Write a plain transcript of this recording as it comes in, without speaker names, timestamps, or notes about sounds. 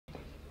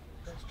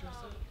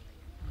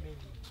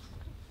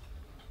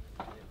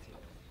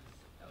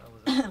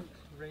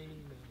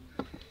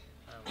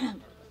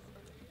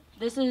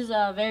This is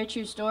a very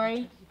true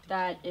story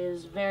that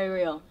is very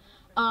real.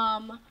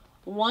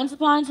 Once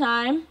upon a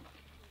time,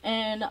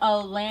 in a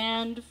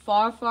land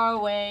far, far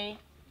away,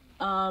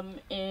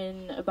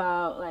 in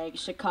about like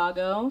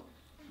Chicago,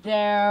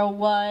 there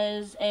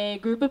was a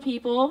group of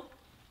people,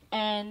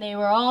 and they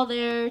were all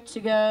there to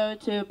go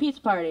to a pizza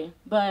party.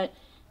 But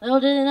little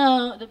did they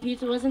know the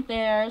pizza wasn't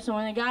there. So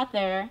when they got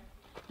there,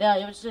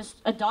 it was just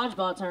a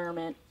dodgeball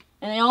tournament,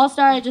 and they all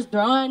started just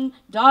throwing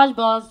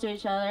dodgeballs to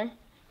each other.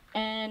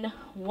 And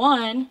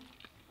one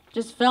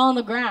just fell on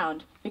the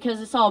ground because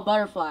it saw a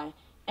butterfly.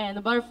 And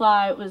the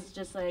butterfly was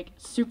just like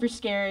super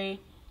scary,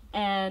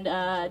 and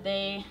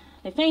they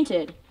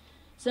fainted.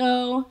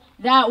 So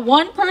that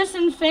one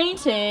person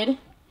fainted,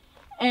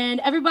 and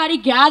everybody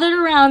gathered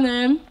around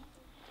them,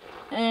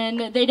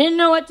 and they didn't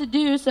know what to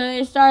do, so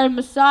they started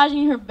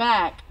massaging her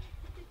back.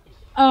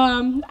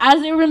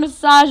 As they were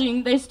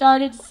massaging, they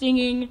started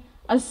singing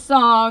a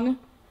song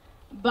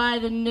by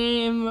the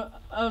name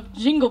of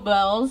Jingle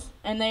Bells,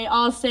 and they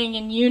all sang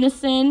in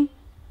unison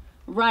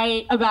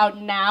right about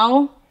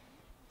now.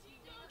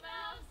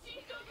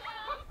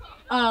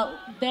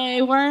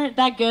 They weren't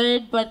that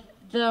good, but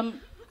the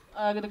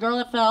girl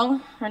that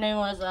fell, her name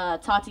was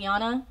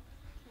Tatiana.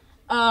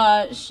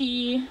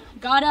 She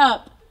got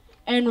up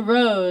and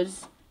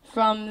rose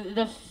from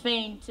the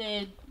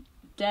fainted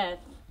death.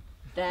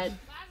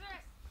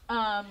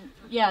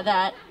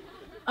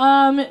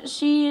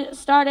 She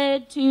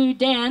started to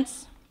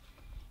dance,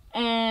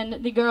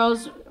 and the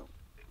girls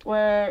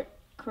were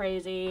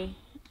crazy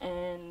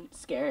and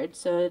scared,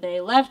 so they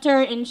left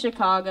her in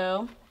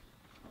Chicago.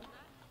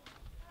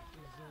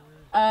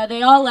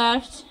 They all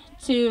left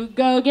to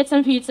go get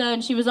some pizza,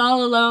 and she was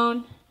all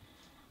alone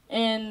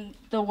in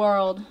the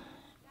world.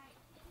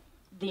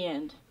 The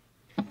end.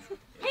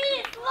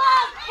 Peace,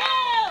 love,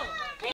 kill!